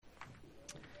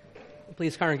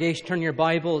Please, congregation, turn your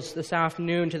Bibles this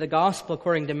afternoon to the Gospel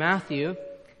according to Matthew.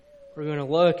 We're going to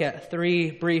look at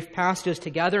three brief passages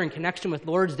together in connection with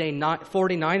Lord's Day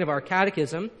 49 of our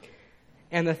Catechism,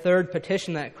 and the third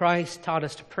petition that Christ taught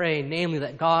us to pray, namely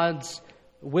that God's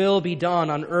will be done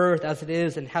on earth as it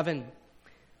is in heaven.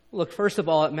 We'll look first of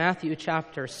all at Matthew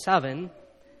chapter 7,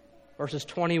 verses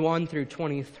 21 through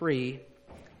 23,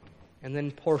 and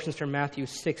then portions from Matthew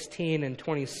 16 and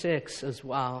 26 as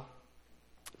well.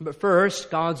 But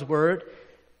first, God's Word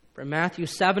from Matthew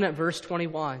 7 at verse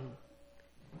 21,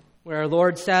 where our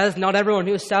Lord says, "Not everyone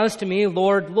who says to me,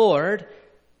 'Lord, Lord,'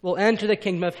 will enter the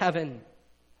kingdom of heaven,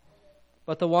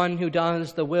 but the one who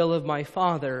does the will of my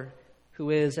Father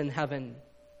who is in heaven.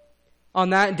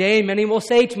 On that day many will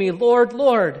say to me, 'Lord,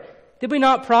 Lord, did we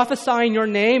not prophesy in your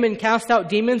name and cast out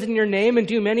demons in your name and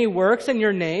do many works in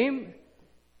your name?'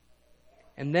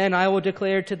 And then I will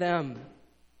declare to them,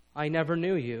 'I never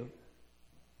knew you.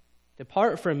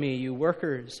 Depart from me, you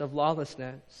workers of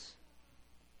lawlessness.'"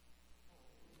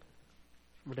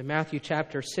 We're to Matthew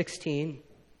chapter 16,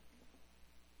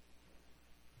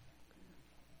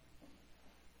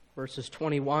 verses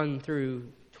 21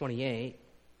 through 28.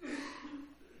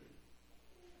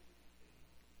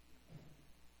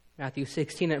 Matthew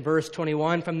 16 at verse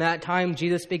 21, "From that time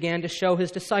Jesus began to show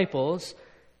his disciples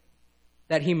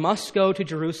that he must go to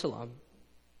Jerusalem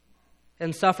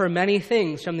and suffer many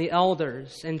things from the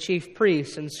elders and chief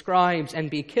priests and scribes and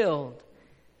be killed,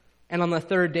 and on the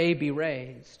third day be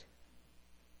raised.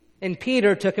 And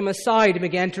Peter took him aside and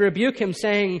began to rebuke him,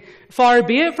 saying, 'Far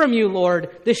be it from you,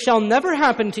 Lord, this shall never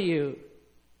happen to you.'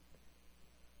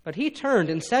 But he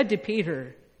turned and said to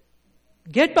Peter,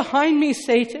 'Get behind me,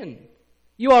 Satan.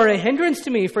 You are a hindrance to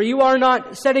me, for you are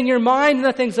not setting your mind on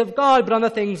the things of God, but on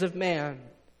the things of man.'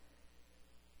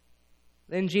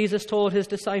 Then Jesus told his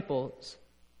disciples,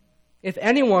 'If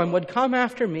anyone would come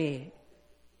after me,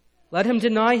 let him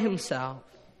deny himself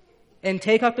and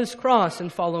take up his cross and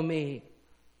follow me.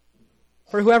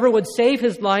 For whoever would save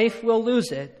his life will lose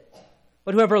it,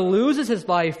 but whoever loses his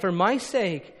life for my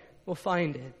sake will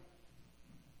find it.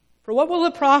 For what will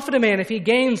it profit a man if he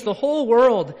gains the whole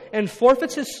world and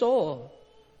forfeits his soul?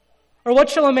 Or what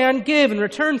shall a man give in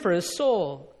return for his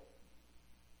soul?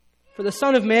 For the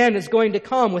Son of Man is going to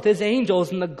come with his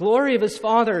angels in the glory of his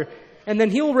Father, and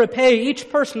then he will repay each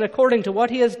person according to what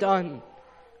he has done.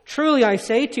 Truly I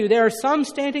say to you, there are some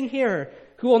standing here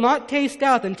who will not taste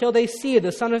death until they see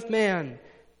the Son of Man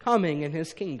coming in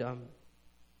his kingdom."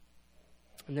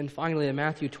 And then finally in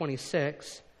Matthew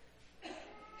 26.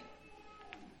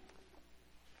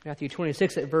 Matthew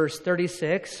 26 at verse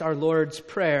 36, our Lord's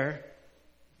Prayer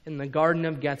in the Garden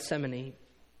of Gethsemane.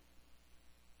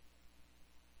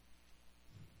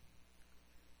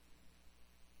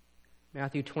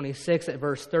 Matthew 26 at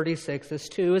verse 36, this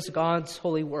too is God's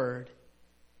holy word.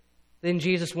 "Then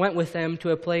Jesus went with them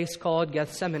to a place called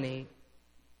Gethsemane,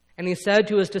 and he said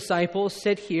to his disciples,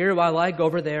 'Sit here while I go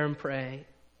over there and pray.'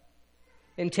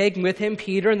 And taking with him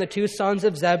Peter and the two sons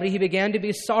of Zebedee, he began to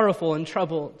be sorrowful and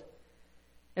troubled.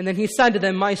 And then he said to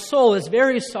them, 'My soul is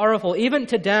very sorrowful, even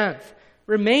to death.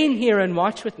 Remain here and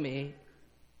watch with me.'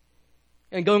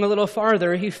 And going a little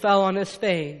farther, he fell on his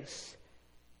face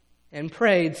and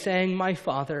prayed, saying, 'My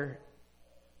Father,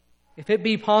 if it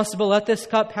be possible, let this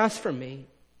cup pass from me.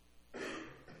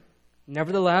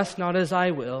 Nevertheless, not as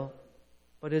I will,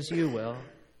 but as you will.'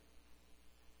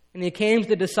 And he came to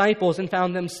the disciples and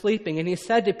found them sleeping. And he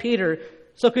said to Peter,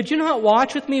 'So could you not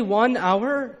watch with me 1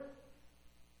 hour?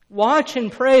 Watch and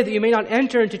pray that you may not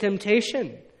enter into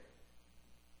temptation.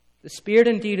 The spirit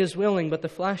indeed is willing, but the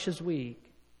flesh is weak.'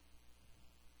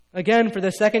 Again, for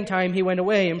the second time, he went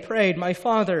away and prayed, 'My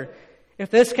Father, if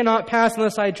this cannot pass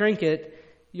unless I drink it,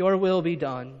 your will be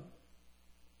done.'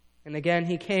 And again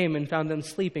he came and found them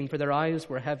sleeping, for their eyes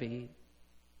were heavy.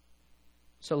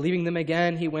 So leaving them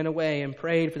again, he went away and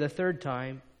prayed for the third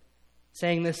time,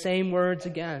 saying the same words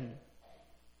again.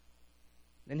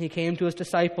 Then he came to his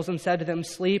disciples and said to them,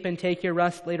 'Sleep and take your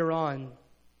rest later on.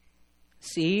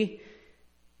 See,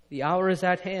 the hour is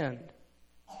at hand,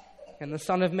 and the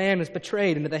Son of Man is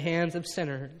betrayed into the hands of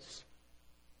sinners.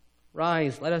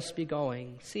 Rise, let us be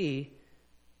going. See,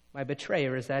 my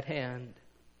betrayer is at hand.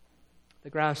 The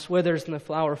grass withers and the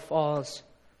flower falls,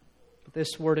 but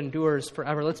this word endures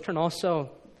forever.'" Let's turn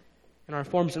also in our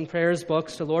Forms and Prayers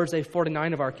books to Lord's Day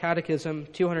 49 of our Catechism,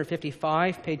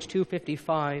 255, page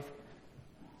 255.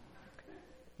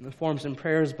 In the Forms and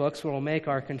Prayers books, we'll make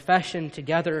our confession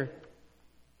together,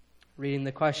 reading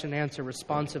the question and answer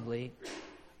responsively.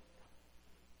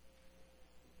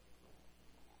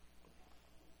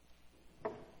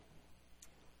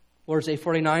 Lord's Day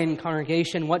 49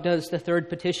 congregation, what does the third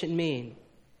petition mean?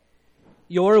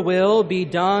 "Your will be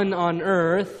done on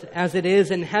earth as it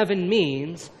is in heaven"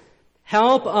 means,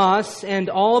 help us and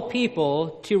all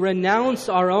people to renounce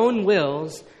our own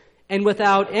wills and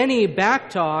without any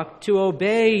backtalk to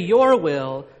obey your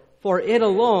will, for it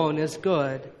alone is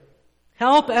good.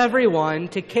 Help everyone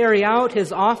to carry out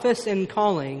his office and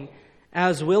calling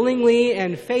as willingly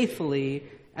and faithfully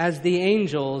as the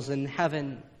angels in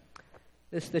heaven.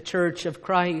 This the Church of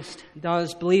Christ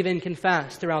does believe and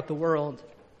confess throughout the world.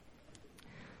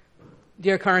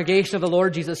 Dear congregation of the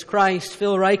Lord Jesus Christ,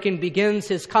 Phil Ryken begins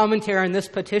his commentary on this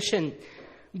petition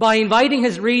by inviting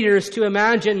his readers to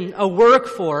imagine a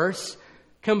workforce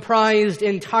comprised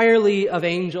entirely of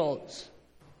angels.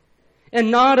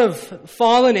 And not of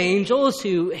fallen angels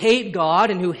who hate God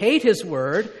and who hate His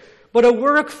Word, but a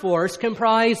workforce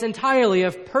comprised entirely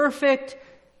of perfect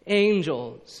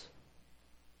angels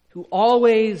who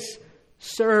always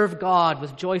serve God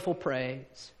with joyful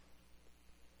praise.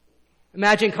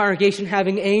 Imagine, congregation,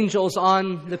 having angels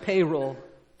on the payroll.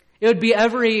 It would be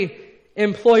every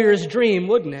employer's dream,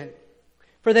 wouldn't it?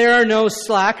 For there are no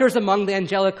slackers among the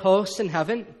angelic hosts in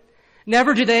heaven.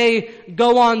 Never do they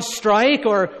go on strike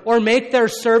or make their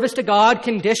service to God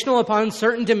conditional upon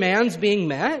certain demands being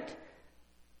met.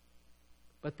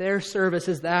 But their service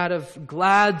is that of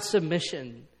glad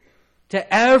submission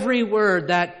to every word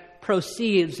that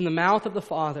proceeds from the mouth of the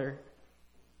Father.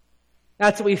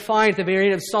 That's what we find at the very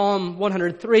end of Psalm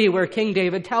 103, where King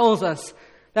David tells us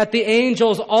that the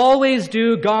angels always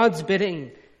do God's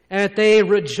bidding and that they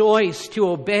rejoice to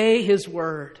obey His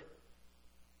word.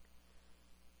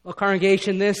 Well,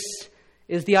 congregation, this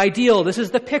is the ideal. This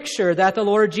is the picture that the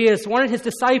Lord Jesus wanted His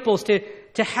disciples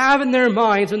to have in their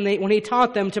minds when He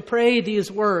taught them to pray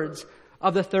these words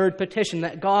of the third petition,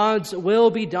 that God's will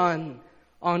be done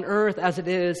on earth as it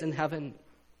is in heaven.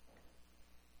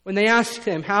 When they asked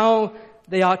Him how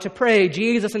they ought to pray,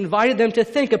 Jesus invited them to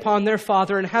think upon their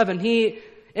Father in heaven. He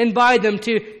invited them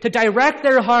to direct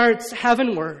their hearts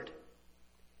heavenward,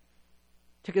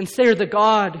 to consider the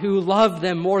God who loved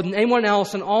them more than anyone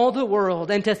else in all the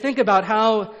world, and to think about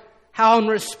how in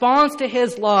response to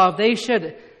His love they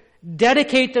should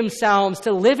dedicate themselves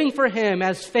to living for Him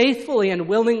as faithfully and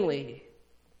willingly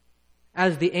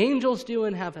as the angels do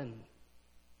in heaven.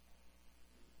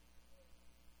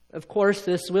 Of course,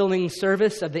 this willing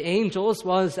service of the angels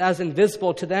was as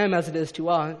invisible to them as it is to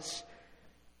us.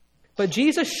 But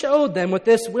Jesus showed them what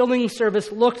this willing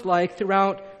service looked like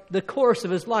throughout the course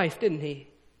of His life, didn't He?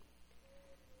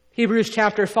 Hebrews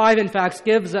chapter 5, in fact,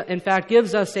 gives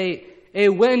us a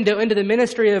window into the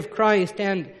ministry of Christ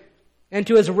and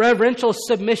to His reverential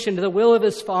submission to the will of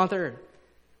His Father,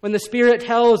 when the Spirit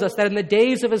tells us that in the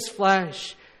days of His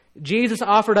flesh, Jesus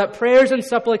offered up prayers and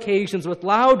supplications with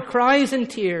loud cries and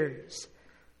tears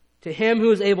to Him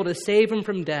who is able to save him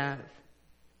from death.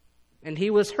 And He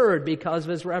was heard because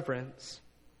of His reverence.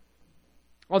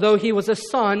 Although He was a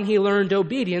Son, He learned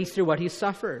obedience through what He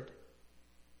suffered.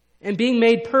 And being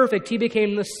made perfect, He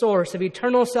became the source of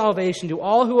eternal salvation to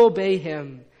all who obey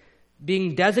Him,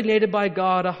 being designated by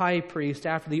God a high priest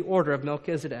after the order of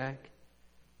Melchizedek.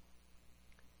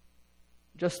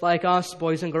 Just like us,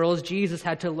 boys and girls, Jesus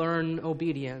had to learn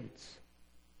obedience.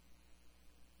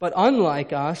 But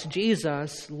unlike us,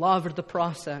 Jesus loved the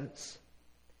process.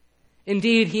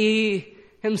 Indeed, He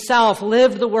Himself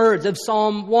lived the words of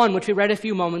Psalm 1, which we read a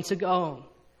few moments ago.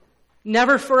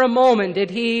 Never for a moment did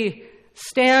He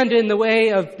stand in the way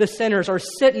of the sinners or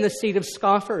sit in the seat of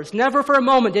scoffers. Never for a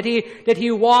moment did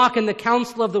he walk in the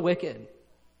counsel of the wicked.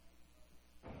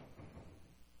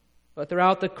 But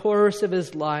throughout the course of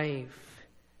His life,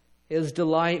 His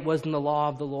delight was in the law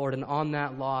of the Lord, and on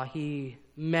that law He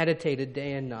meditated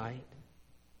day and night.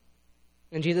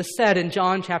 And Jesus said in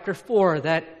John chapter 4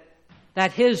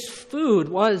 that His food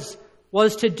was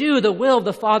to do the will of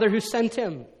the Father who sent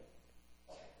Him.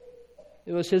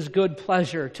 It was His good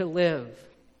pleasure to live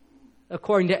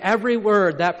according to every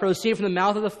word that proceeded from the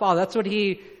mouth of the Father. That's what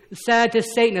He said to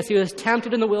Satan as he was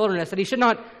tempted in the wilderness, that he should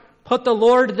not put the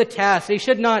Lord to the test. He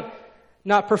should not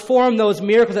perform those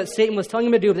miracles that Satan was telling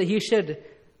him to do, but that he should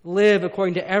live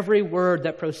according to every word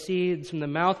that proceeds from the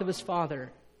mouth of His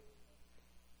Father.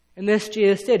 And this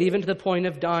Jesus did, even to the point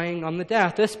of dying on the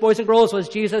death. This, boys and girls, was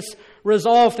Jesus'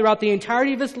 resolve throughout the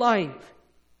entirety of His life.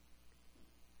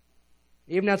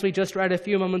 Even as we just read a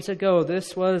few moments ago,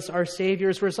 this was our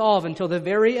Savior's resolve until the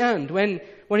very end, when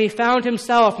He found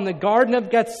Himself in the Garden of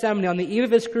Gethsemane on the eve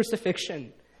of His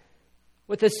crucifixion.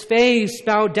 With His face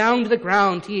bowed down to the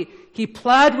ground, He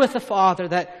pled with the Father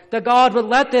that God would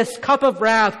let this cup of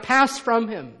wrath pass from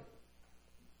Him.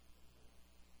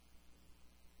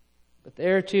 But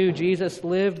there too, Jesus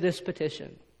lived this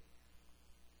petition.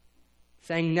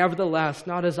 saying, "Nevertheless,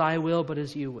 not as I will, but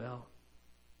as you will."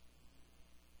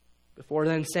 Before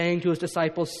then saying to his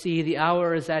disciples, "See, the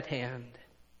hour is at hand.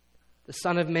 The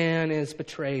Son of Man is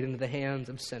betrayed into the hands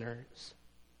of sinners."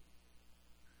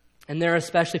 And there,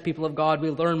 especially people of God,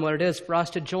 we learn what it is for us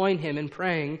to join him in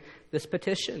praying this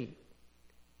petition.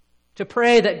 To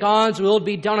pray that God's will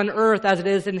be done on earth as it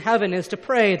is in heaven is to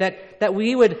pray that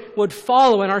we would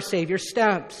follow in our Savior's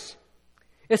steps.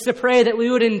 It's to pray that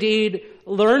we would indeed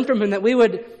learn from him, that we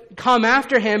would come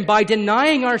after him by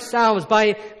denying ourselves,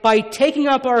 by taking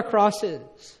up our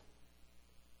crosses,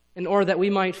 in order that we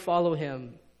might follow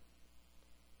him.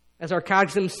 As our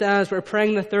catechism says, we're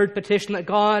praying the third petition that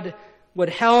God would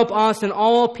help us and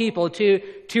all people to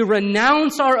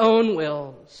renounce our own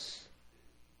wills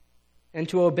and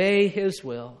to obey his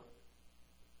will,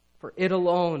 for it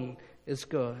alone is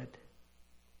good.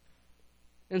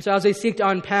 And so as we seek to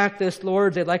unpack this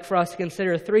Lord's, I'd like for us to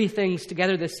consider three things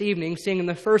together this evening, seeing in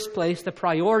the first place the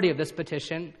priority of this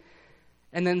petition,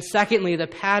 and then secondly the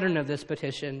pattern of this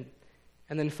petition,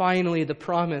 and then finally the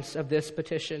promise of this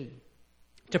petition.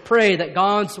 To pray that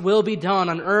God's will be done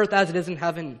on earth as it is in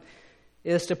heaven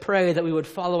is to pray that we would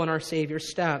follow in our Savior's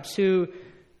steps, who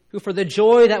for the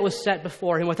joy that was set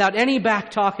before him, without any back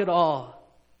talk at all,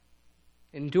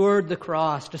 endured the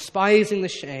cross, despising the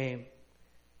shame,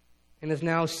 and is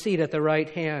now seated at the right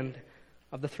hand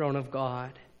of the throne of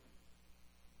God.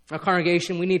 Our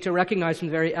congregation, we need to recognize from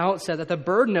the very outset that the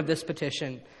burden of this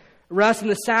petition rests in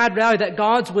the sad reality that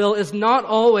God's will is not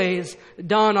always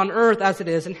done on earth as it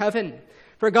is in heaven.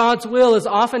 For God's will is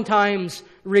oftentimes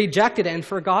rejected and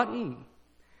forgotten.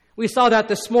 We saw that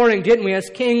this morning, didn't we,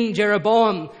 as King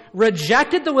Jeroboam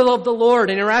rejected the will of the Lord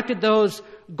and erected those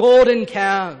golden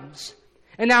calves.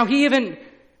 And now he even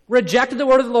rejected the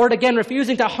word of the Lord again,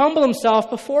 refusing to humble himself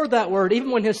before that word,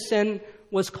 even when his sin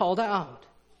was called out.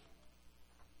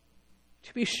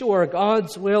 To be sure,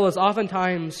 God's will is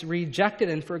oftentimes rejected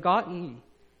and forgotten.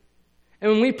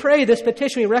 And when we pray this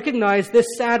petition, we recognize this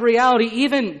sad reality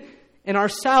even in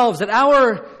ourselves, that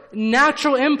our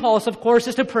natural impulse, of course,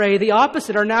 is to pray the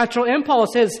opposite. Our natural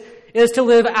impulse is to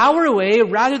live our way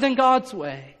rather than God's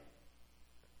way.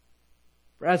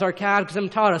 For as our catechism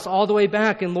taught us all the way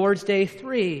back in Lord's Day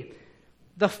 3,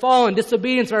 the fall and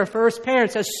disobedience of our first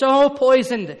parents has so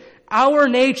poisoned our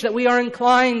nature that we are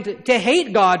inclined to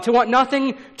hate God, to want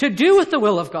nothing to do with the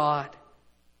will of God.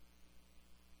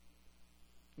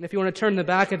 And if you want to turn the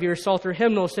back of your Psalter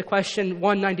hymnals to question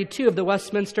 192 of the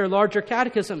Westminster Larger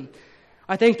Catechism,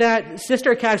 I think that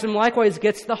Sister Catechism likewise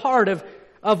gets to the heart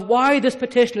of why this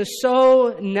petition is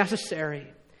so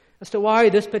necessary, as to why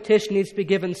this petition needs to be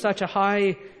given such a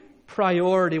high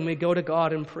priority when we go to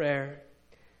God in prayer.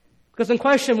 Because in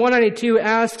question 192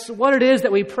 asks what it is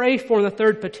that we pray for in the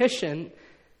third petition.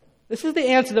 This is the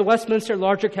answer the Westminster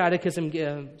Larger Catechism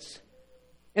gives.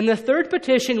 In the third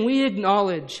petition, we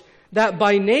acknowledge that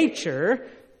by nature,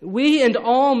 we and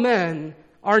all men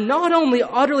are not only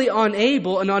utterly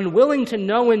unable and unwilling to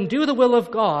know and do the will of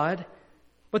God,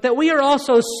 but that we are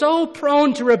also so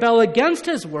prone to rebel against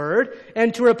his word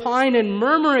and to repine and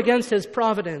murmur against his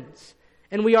providence.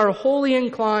 And we are wholly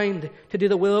inclined to do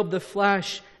the will of the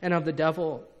flesh and of the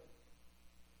devil.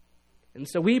 And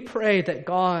so we pray that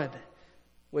God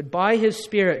would by his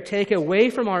Spirit take away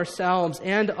from ourselves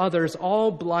and others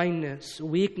all blindness,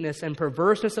 weakness, and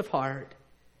perverseness of heart,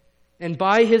 and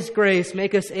by his grace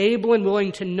make us able and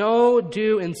willing to know,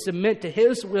 do, and submit to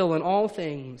his will in all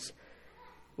things,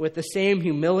 with the same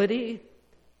humility,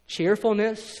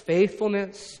 cheerfulness,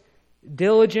 faithfulness,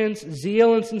 diligence,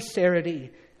 zeal, and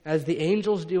sincerity as the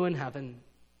angels do in heaven.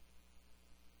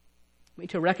 We need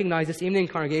to recognize this evening,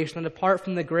 congregation, that apart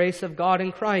from the grace of God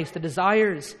in Christ, the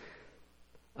desires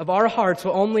of our hearts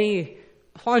will only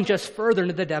plunge us further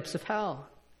into the depths of hell.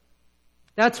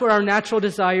 That's where our natural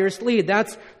desires lead.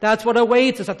 That's what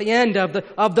awaits us at the end of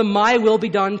the my will be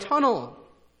done tunnel.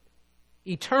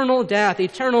 Eternal death,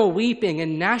 eternal weeping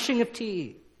and gnashing of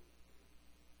teeth.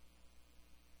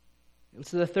 And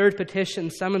so the third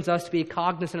petition summons us to be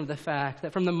cognizant of the fact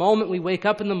that from the moment we wake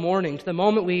up in the morning to the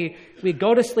moment we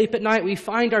go to sleep at night, we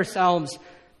find ourselves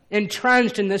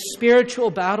entrenched in this spiritual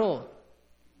battle.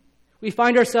 We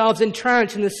find ourselves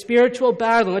entrenched in the spiritual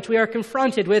battle in which we are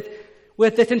confronted with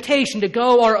the temptation to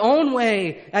go our own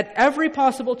way at every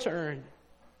possible turn.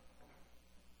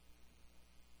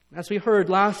 As we heard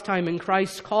last time in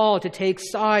Christ's call to take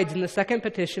sides in the second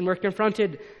petition, we're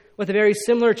confronted with a very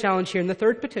similar challenge here in the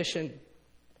third petition.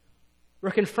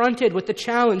 We're confronted with the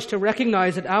challenge to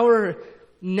recognize that our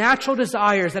natural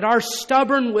desires, that our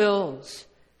stubborn wills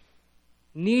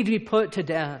need to be put to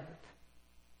death.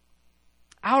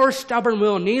 Our stubborn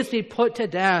will needs to be put to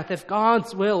death if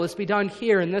God's will is to be done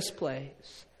here in this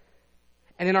place,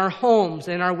 and in our homes,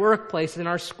 and in our workplaces, in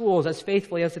our schools, as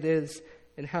faithfully as it is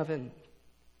in heaven.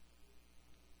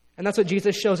 And that's what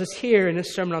Jesus shows us here in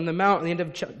his Sermon on the Mount at the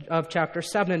end of chapter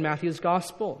 7 in Matthew's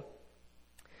Gospel.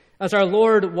 As our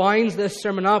Lord winds this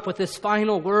sermon up with this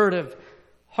final word of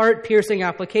heart-piercing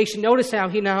application, notice how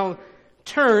he now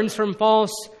turns from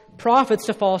false prophets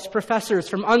to false professors,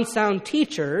 from unsound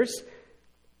teachers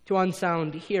to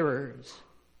unsound hearers.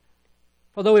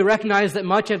 Although we recognize that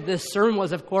much of this sermon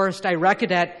was, of course,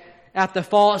 directed at the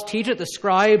false teachers, the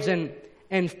scribes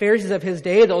and Pharisees of his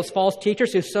day, those false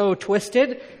teachers who so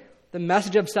twisted the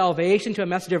message of salvation to a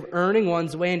message of earning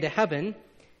one's way into heaven.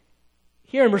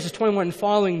 Here in verses 21 and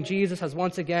following, Jesus has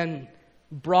once again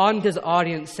broadened his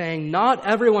audience, saying, "Not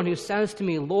everyone who says to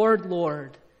me, 'Lord,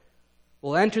 Lord,'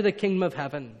 will enter the kingdom of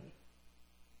heaven,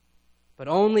 but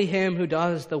only him who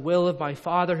does the will of my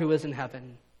Father who is in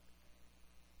heaven.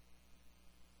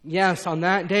 Yes, on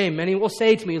that day, many will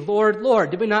say to me, 'Lord,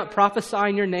 Lord, did we not prophesy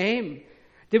in your name?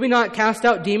 Did we not cast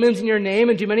out demons in your name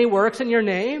and do many works in your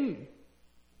name?'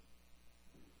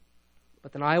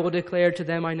 But then I will declare to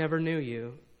them, 'I never knew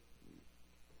you.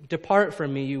 Depart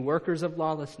from me, you workers of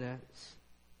lawlessness.'"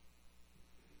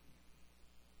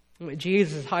 What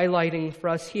Jesus is highlighting for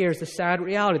us here is the sad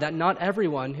reality that not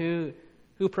everyone who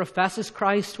professes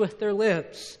Christ with their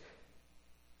lips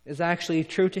is actually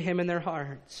true to him in their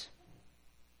hearts.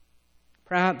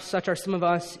 Perhaps such are some of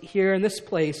us here in this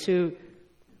place who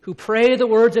pray the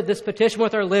words of this petition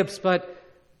with our lips, but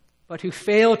who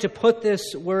fail to put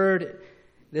this word,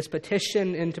 this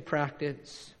petition, into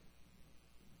practice.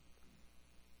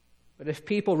 But if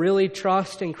people really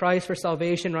trust in Christ for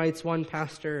salvation, writes one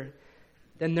pastor,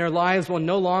 then their lives will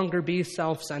no longer be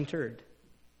self-centered.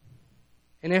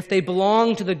 And if they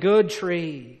belong to the good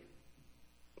tree,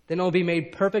 then it will be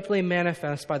made perfectly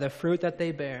manifest by the fruit that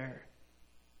they bear.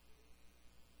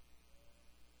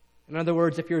 In other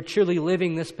words, if you're truly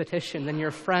living this petition, then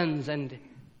your friends and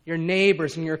your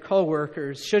neighbors and your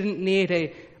co-workers shouldn't need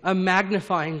a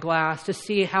magnifying glass to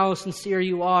see how sincere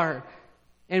you are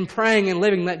in praying and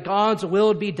living that God's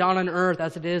will be done on earth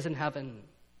as it is in heaven.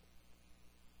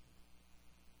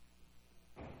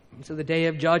 And so the day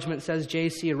of judgment, says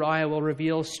J.C. Raya, will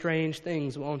reveal strange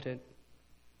things, won't it?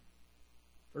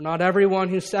 For not everyone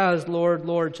who says, "Lord,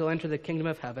 Lord," shall enter the kingdom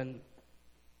of heaven,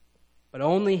 but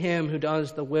only him who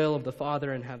does the will of the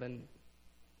Father in heaven.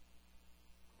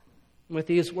 And with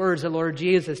these words, the Lord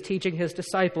Jesus is teaching his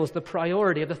disciples the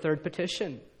priority of the third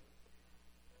petition.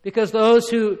 Because those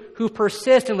who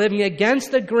persist in living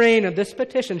against the grain of this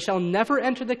petition shall never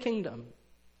enter the kingdom.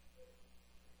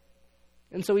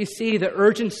 And so we see the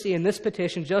urgency in this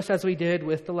petition just as we did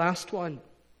with the last one.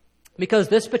 Because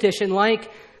this petition,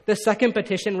 like the second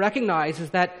petition, recognizes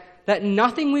that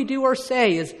nothing we do or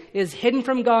say is hidden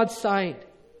from God's sight.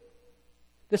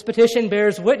 This petition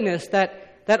bears witness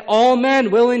that all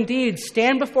men will indeed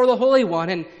stand before the Holy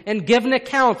One and give an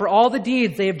account for all the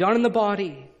deeds they have done in the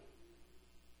body.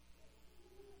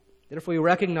 Therefore, we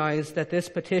recognize that this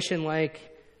petition, like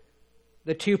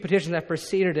the two petitions that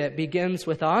preceded it, begins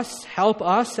with us. Help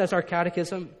us as our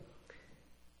catechism.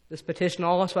 This petition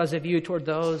also has a view toward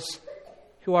those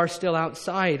who are still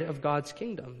outside of God's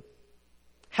kingdom.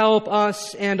 Help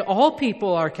us and all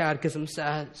people, our catechism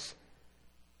says.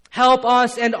 Help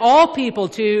us and all people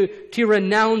to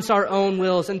renounce our own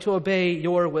wills and to obey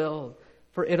your will,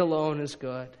 for it alone is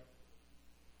good.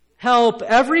 Help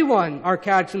everyone, our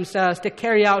catechism says, to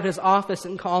carry out his office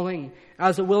and calling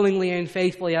as willingly and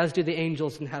faithfully as do the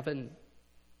angels in heaven.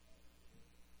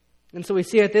 And so we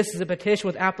see that this is a petition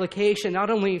with application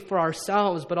not only for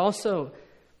ourselves, but also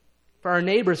for our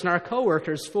neighbors and our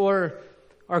co-workers, for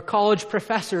our college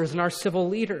professors and our civil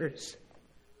leaders.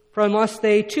 For unless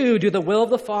they too do the will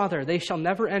of the Father, they shall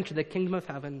never enter the kingdom of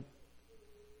heaven.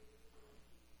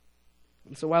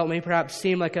 And so while it may perhaps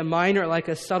seem like a minor, like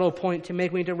a subtle point to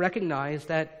make, we need to recognize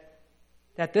that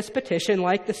this petition,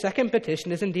 like the second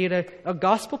petition, is indeed a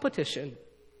gospel petition.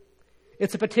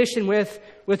 It's a petition with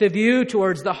a view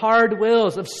towards the hard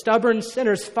wills of stubborn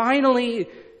sinners finally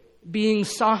being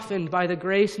softened by the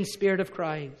grace and Spirit of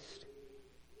Christ.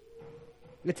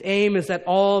 Its aim is that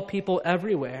all people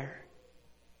everywhere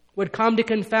would come to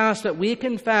confess that we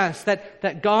confess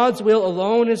that God's will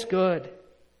alone is good.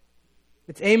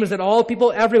 Its aim is that all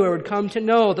people everywhere would come to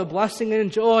know the blessing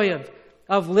and joy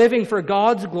of living for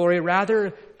God's glory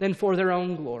rather than for their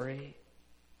own glory.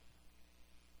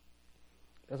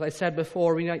 As I said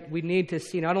before, we need to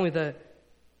see not only the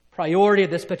priority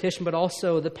of this petition, but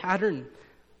also the pattern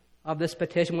of this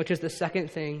petition, which is the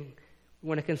second thing we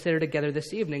want to consider together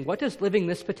this evening. What does living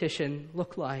this petition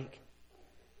look like?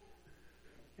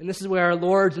 And this is where our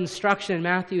Lord's instruction in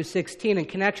Matthew 16 in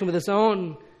connection with his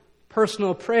own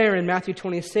personal prayer in Matthew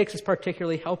 26 is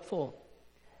particularly helpful.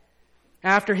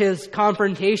 After his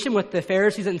confrontation with the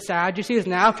Pharisees and Sadducees,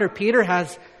 and after Peter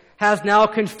has now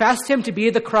confessed him to be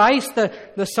the Christ,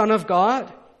 the Son of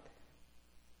God,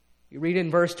 you read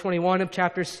in verse 21 of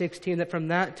chapter 16 that from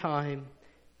that time,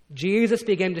 Jesus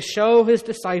began to show his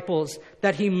disciples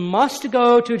that he must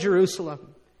go to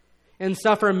Jerusalem and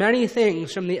suffer many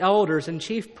things from the elders and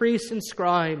chief priests and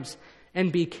scribes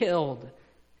and be killed,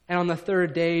 and on the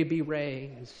third day be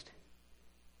raised.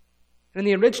 In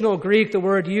the original Greek, the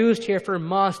word used here for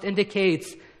must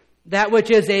indicates that which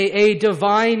is a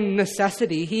divine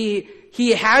necessity.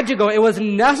 He had to go. It was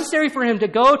necessary for him to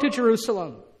go to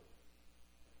Jerusalem.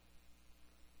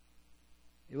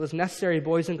 It was necessary,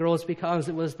 boys and girls, because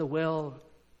it was the will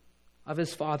of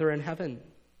his Father in heaven.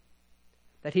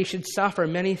 That he should suffer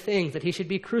many things, that he should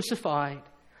be crucified,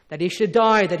 that he should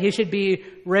die, that he should be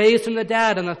raised from the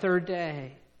dead on the third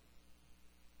day.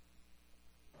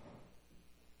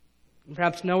 And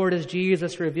perhaps nowhere does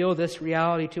Jesus reveal this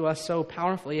reality to us so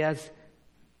powerfully as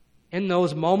in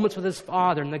those moments with his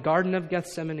Father in the Garden of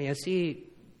Gethsemane, as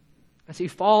he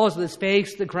falls with his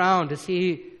face to the ground, as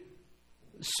he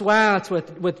sweats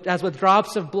with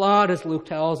drops of blood, as Luke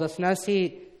tells us, and as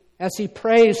he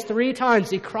prays 3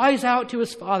 times, he cries out to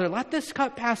his Father, "Let this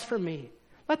cup pass from me.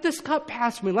 Let this cup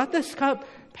pass from me. Let this cup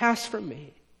pass from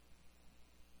me."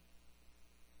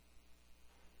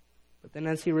 But then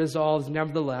as he resolves,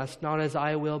 "Nevertheless, not as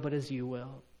I will, but as you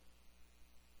will.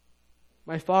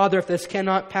 My Father, if this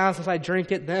cannot pass as I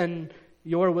drink it, then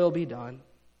your will be done."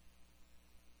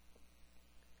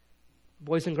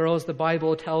 Boys and girls, the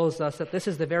Bible tells us that this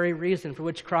is the very reason for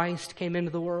which Christ came into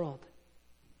the world.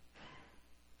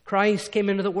 Christ came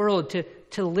into the world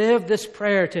to live this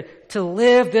prayer, to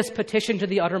live this petition to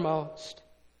the uttermost.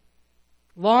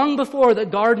 Long before the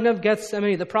Garden of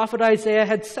Gethsemane, the prophet Isaiah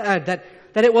had said that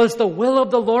it was the will of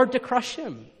the Lord to crush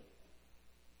him.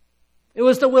 It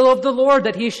was the will of the Lord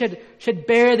that he should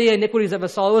bear the iniquities of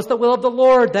us all. It was the will of the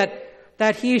Lord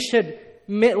that he should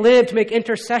live to make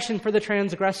intercession for the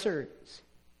transgressors.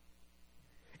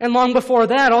 And long before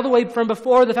that, all the way from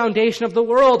before the foundation of the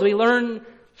world, we learn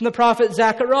from the prophet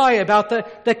Zechariah about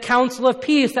the counsel of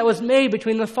peace that was made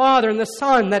between the Father and the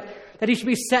Son, that he should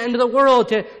be sent into the world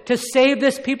to save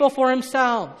this people for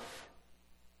himself.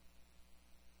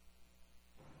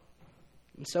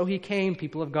 And so he came,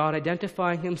 people of God,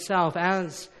 identifying himself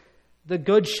as the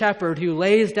good shepherd who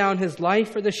lays down his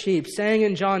life for the sheep, saying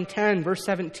in John 10, verse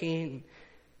 17,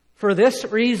 "For this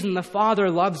reason the Father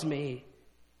loves me,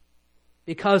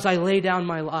 because I lay down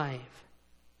my life.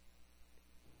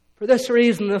 For this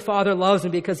reason the Father loves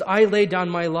me, because I lay down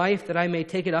my life that I may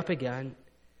take it up again.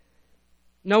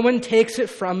 No one takes it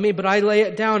from me, but I lay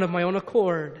it down of my own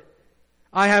accord.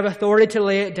 I have authority to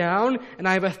lay it down, and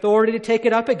I have authority to take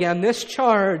it up again. This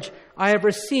charge I have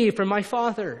received from my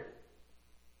Father."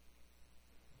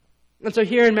 And so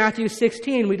here in Matthew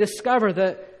 16, we discover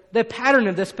the pattern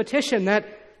of this petition,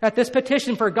 that this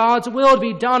petition for God's will to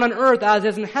be done on earth as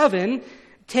is in heaven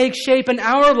takes shape in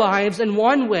our lives in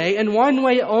one way, and one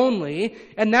way only,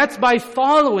 and that's by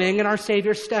following in our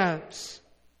Savior's steps.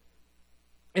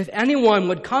 "If anyone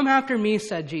would come after me,"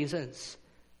 said Jesus,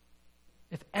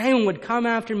 "if anyone would come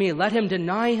after me, let him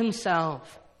deny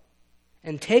himself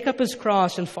and take up his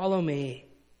cross and follow me.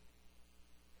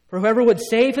 For whoever would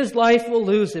save his life will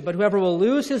lose it, but whoever will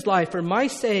lose his life for my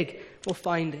sake will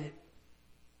find it."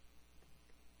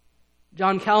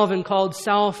 John Calvin called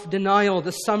self-denial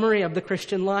the summary of the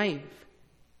Christian life.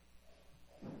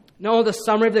 No, the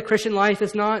summary of the Christian life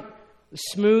is not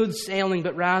smooth sailing,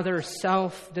 but rather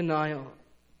self-denial.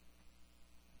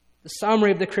 The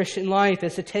summary of the Christian life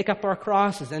is to take up our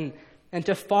crosses and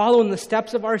to follow in the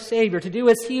steps of our Savior, to do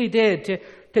as He did,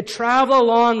 to travel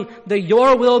along the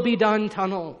 "your will be done"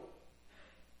 tunnel.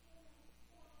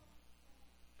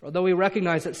 Although we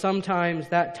recognize that sometimes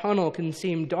that tunnel can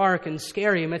seem dark and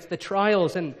scary amidst the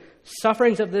trials and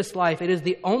sufferings of this life, it is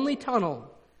the only tunnel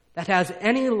that has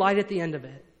any light at the end of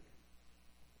it.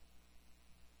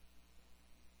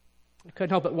 I couldn't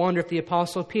help but wonder if the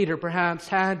Apostle Peter perhaps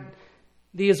had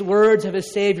these words of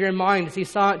his Savior in mind as he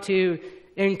sought to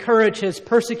encourage his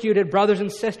persecuted brothers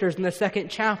and sisters in the 2nd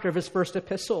chapter of his first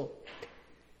epistle.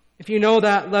 If you know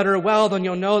that letter well, then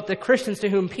you'll know that the Christians to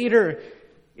whom Peter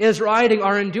is writing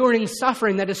are enduring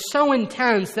suffering that is so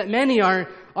intense that many are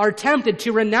tempted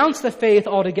to renounce the faith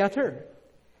altogether.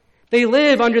 They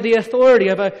live under the authority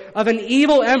of an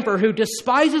evil emperor who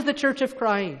despises the Church of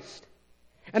Christ.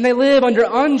 And they live under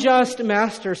unjust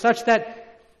masters, such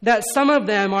that some of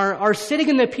them are sitting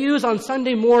in the pews on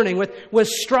Sunday morning with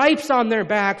stripes on their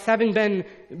backs, having been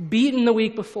beaten the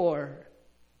week before.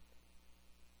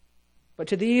 But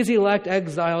to these elect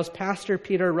exiles, Pastor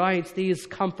Peter writes these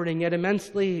comforting yet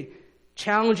immensely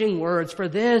challenging words, "For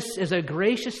this is a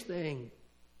gracious thing.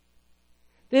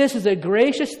 This is a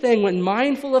gracious thing when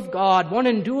mindful of God, one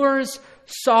endures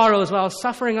sorrows while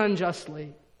suffering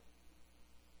unjustly.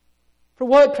 For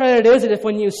what credit is it if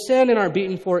when you sin and are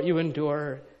beaten for it you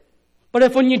endure? But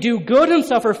if when you do good and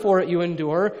suffer for it you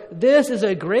endure, this is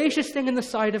a gracious thing in the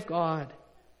sight of God.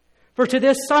 For to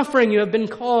this suffering you have been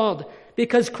called,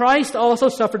 because Christ also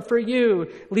suffered for you,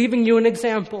 leaving you an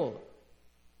example,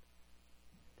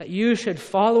 that you should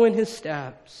follow in his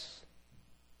steps.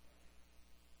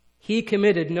 He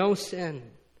committed no sin,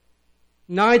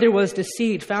 neither was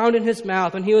deceit found in his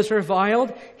mouth. When he was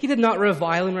reviled, he did not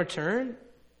revile in return.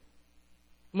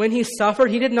 When he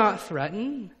suffered, he did not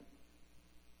threaten,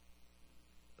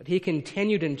 but he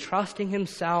continued entrusting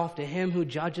himself to him who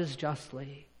judges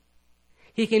justly.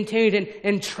 He continued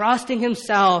entrusting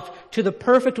himself to the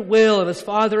perfect will of his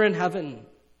Father in heaven.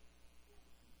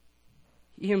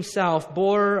 He himself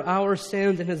bore our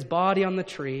sins in his body on the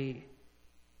tree,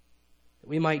 that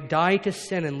we might die to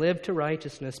sin and live to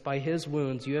righteousness. By his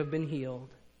wounds you have been healed."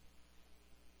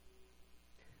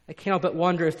 I cannot but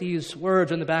wonder if these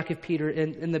words in the back of Peter,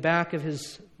 in the back of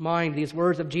his mind, these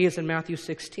words of Jesus in Matthew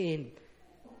 16,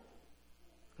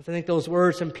 I think those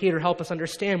words from Peter help us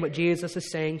understand what Jesus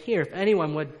is saying here. If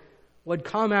anyone would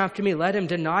come after me, let him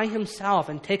deny himself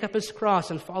and take up his cross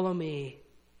and follow me.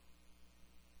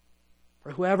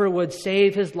 For whoever would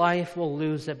save his life will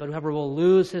lose it, but whoever will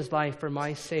lose his life for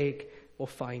my sake will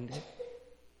find it.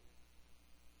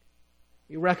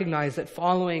 We recognize that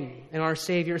following in our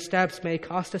Savior's steps may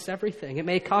cost us everything. It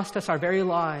may cost us our very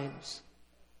lives.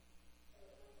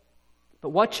 But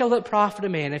what shall it profit a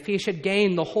man if he should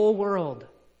gain the whole world,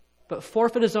 but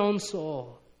forfeit his own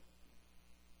soul?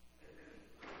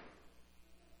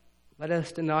 Let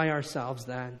us deny ourselves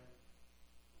then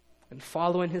and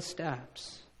follow in his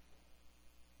steps.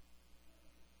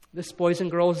 This, boys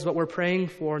and girls, is what we're praying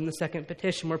for in the second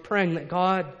petition. We're praying that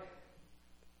God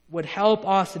would help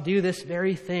us to do this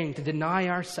very thing, to deny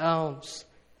ourselves,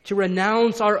 to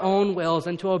renounce our own wills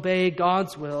and to obey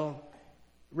God's will,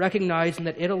 recognizing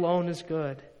that it alone is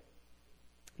good.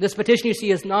 This petition, you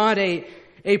see, is not a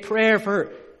prayer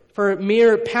for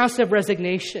mere passive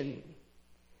resignation.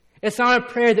 It's not a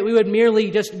prayer that we would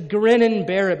merely just grin and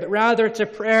bear it, but rather it's a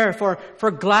prayer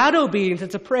for glad obedience.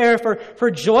 It's a prayer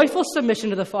for joyful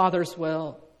submission to the Father's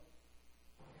will.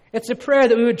 It's a prayer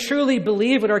that we would truly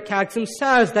believe what our catechism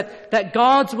says, that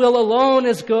God's will alone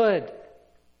is good.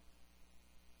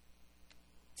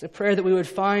 It's a prayer that we would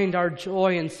find our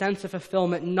joy and sense of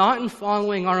fulfillment not in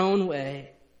following our own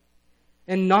way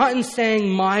and not in saying,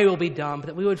 "My will be done," but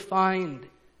that we would find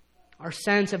our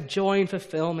sense of joy and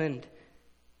fulfillment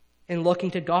in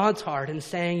looking to God's heart and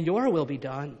saying, "Your will be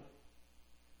done."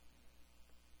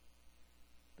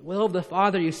 The will of the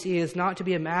Father, you see, is not to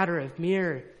be a matter of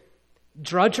mere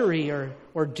drudgery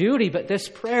or duty, but this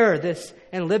prayer,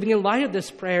 and living in light of this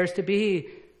prayer, is to be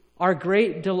our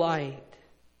great delight.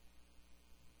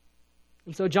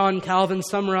 And so John Calvin,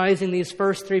 summarizing these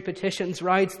first three petitions,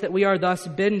 writes that we are thus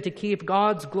bidden to keep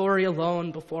God's glory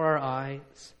alone before our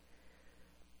eyes.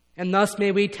 And thus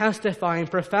may we testify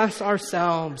and profess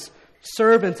ourselves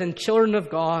servants and children of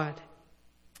God,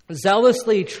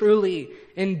 zealously, truly,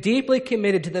 and deeply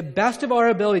committed to the best of our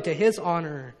ability to his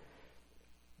honor.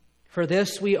 For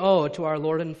this we owe to our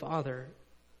Lord and Father.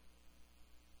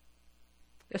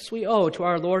 This we owe to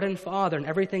our Lord and Father in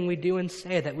everything we do and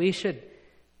say, that we should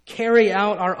carry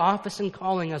out our office and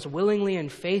calling as willingly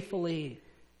and faithfully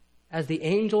as the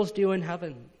angels do in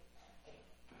heaven.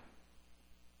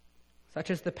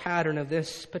 Such is the pattern of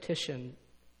this petition.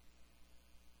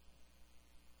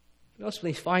 Notice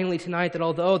me finally tonight that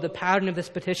although the pattern of this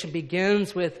petition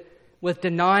begins with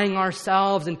denying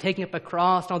ourselves and taking up a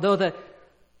cross, and although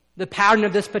the pattern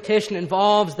of this petition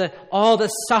involves all the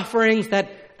sufferings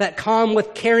that come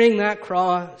with carrying that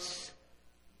cross,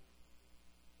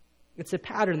 it's a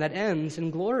pattern that ends in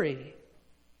glory.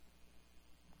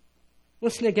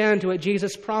 Listen again to what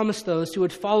Jesus promised those who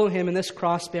would follow him in this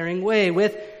cross-bearing way.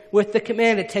 With the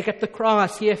command to take up the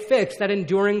cross, he affixed that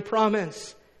enduring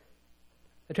promise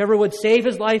that whoever would save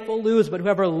his life will lose, but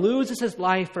whoever loses his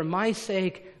life for my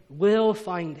sake will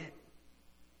find it.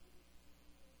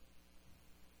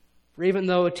 For even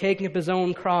though taking up his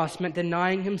own cross meant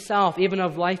denying himself, even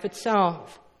of life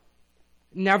itself,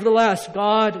 Nevertheless,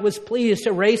 God was pleased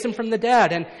to raise him from the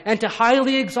dead and to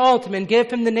highly exalt him and give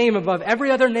him the name above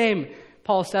every other name,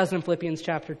 Paul says in Philippians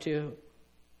chapter 2.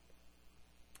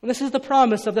 And this is the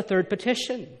promise of the third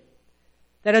petition.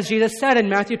 That as Jesus said in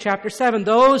Matthew chapter 7,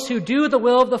 those who do the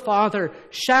will of the Father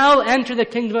shall enter the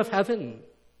kingdom of heaven.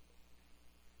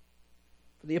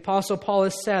 The Apostle Paul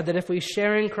has said that if we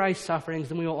share in Christ's sufferings,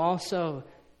 then we will also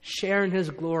share in his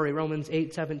glory, Romans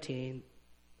 8:17.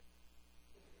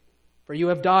 For you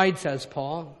have died, says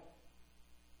Paul,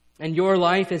 and your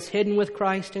life is hidden with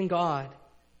Christ in God.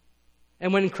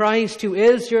 And when Christ, who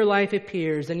is your life,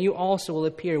 appears, then you also will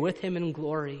appear with him in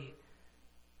glory.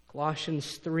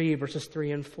 Colossians 3, verses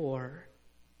 3 and 4.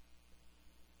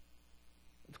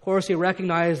 Of course, he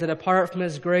recognized that apart from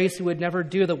his grace, he would never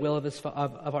do the will of his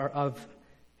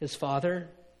Father.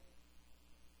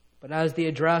 But as the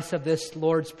address of this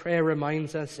Lord's Prayer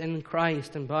reminds us, in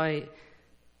Christ and by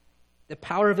the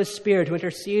power of his Spirit who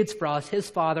intercedes for us, his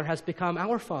Father has become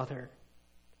our Father.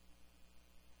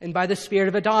 And by the Spirit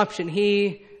of adoption,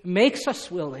 he makes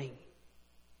us willing.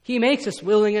 He makes us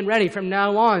willing and ready from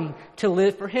now on to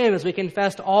live for him, as we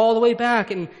confessed all the way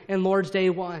back in Lord's Day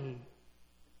 1.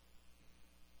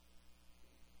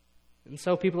 And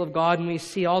so, people of God, when we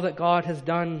see all that God has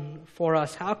done for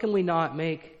us, how can we not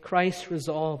make Christ's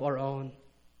resolve our own?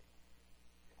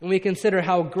 When we consider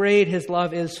how great his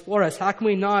love is for us, how can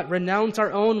we not renounce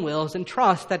our own wills and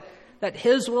trust that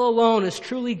his will alone is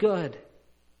truly good?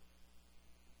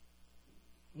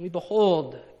 When we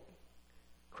behold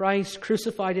Christ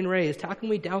crucified and raised, how can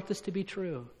we doubt this to be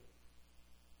true?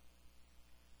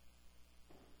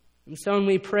 And so when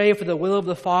we pray for the will of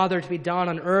the Father to be done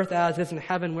on earth as is in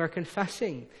heaven, we're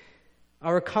confessing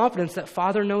our confidence that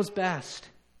Father knows best,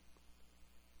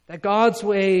 that God's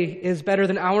way is better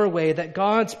than our way, that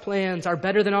God's plans are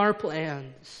better than our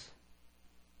plans.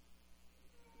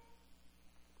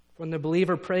 When the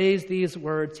believer prays these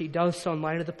words, he does so in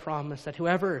light of the promise that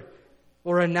whoever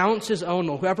will renounce his own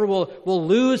will, whoever will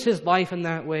lose his life in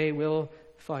that way, will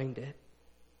find it.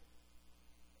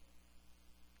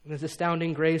 In his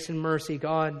astounding grace and mercy,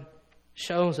 God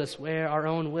shows us where our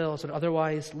own wills would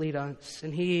otherwise lead us.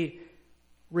 And he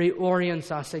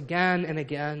reorients us again and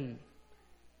again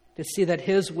to see that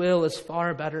his will is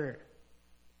far better.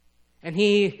 And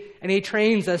he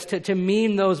trains us to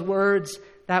mean those words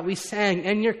that we sang,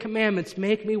 "In your commandments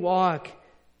make me walk.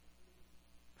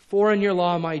 For in your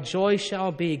law my joy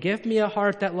shall be. Give me a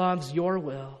heart that loves your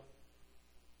will.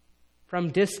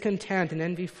 From discontent and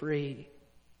envy free."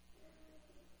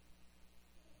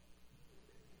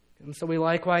 And so we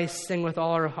likewise sing with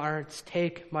all our hearts,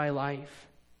 "Take my life.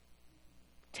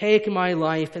 Take my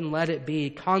life and let it be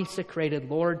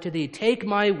consecrated, Lord, to thee. Take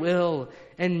my will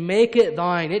and make it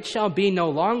thine. It shall be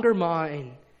no longer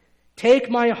mine. Take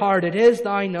my heart, it is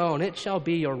thine own. It shall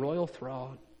be your royal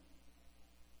throne."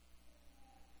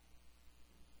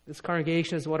 This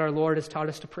congregation is what our Lord has taught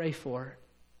us to pray for.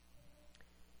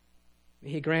 May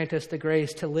he grant us the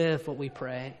grace to live what we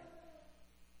pray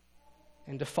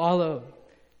and to follow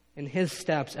in his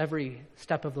steps every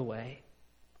step of the way.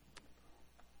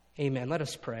 Amen. Let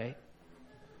us pray.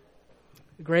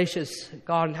 Gracious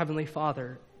God and Heavenly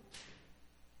Father,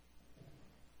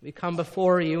 we come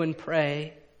before you and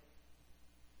pray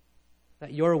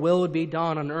that your will would be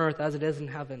done on earth as it is in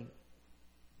heaven.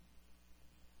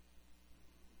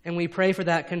 And we pray for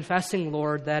that, confessing,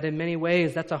 Lord, that in many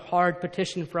ways that's a hard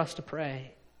petition for us to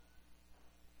pray,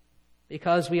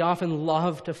 because we often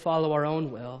love to follow our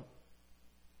own will,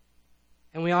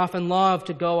 and we often love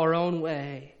to go our own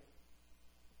way.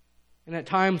 And at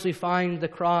times we find the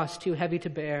cross too heavy to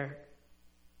bear.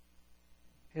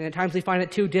 And at times we find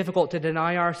it too difficult to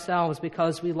deny ourselves,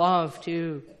 because we love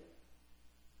to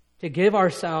give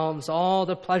ourselves all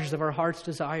the pleasures of our heart's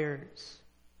desires.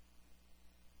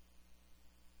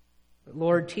 But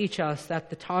Lord, teach us that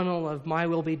the tunnel of my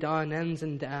will be done ends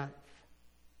in death.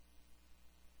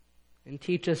 And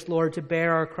teach us, Lord, to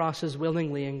bear our crosses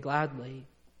willingly and gladly,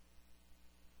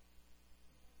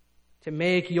 to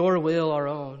make your will our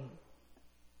own.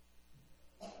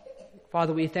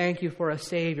 Father, we thank you for a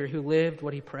Savior who lived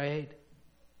what he prayed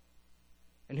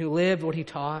and who lived what he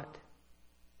taught,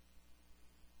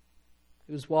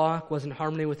 whose walk was in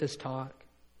harmony with his talk.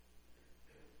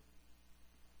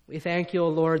 We thank you, O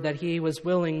Lord, that he was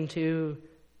willing to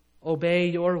obey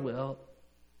your will,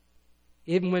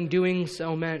 even when doing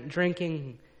so meant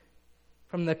drinking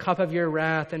from the cup of your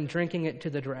wrath and drinking it to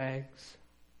the dregs.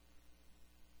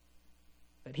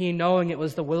 That he, knowing it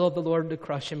was the will of the Lord to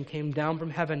crush him, came down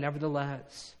from heaven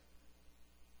nevertheless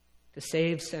to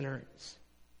save sinners.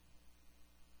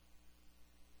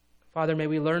 Father, may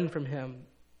we learn from him.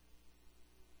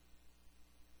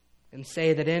 and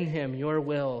say that in him your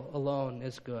will alone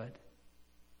is good.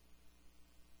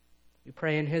 We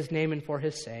pray in his name and for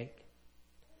his sake.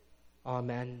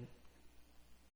 Amen.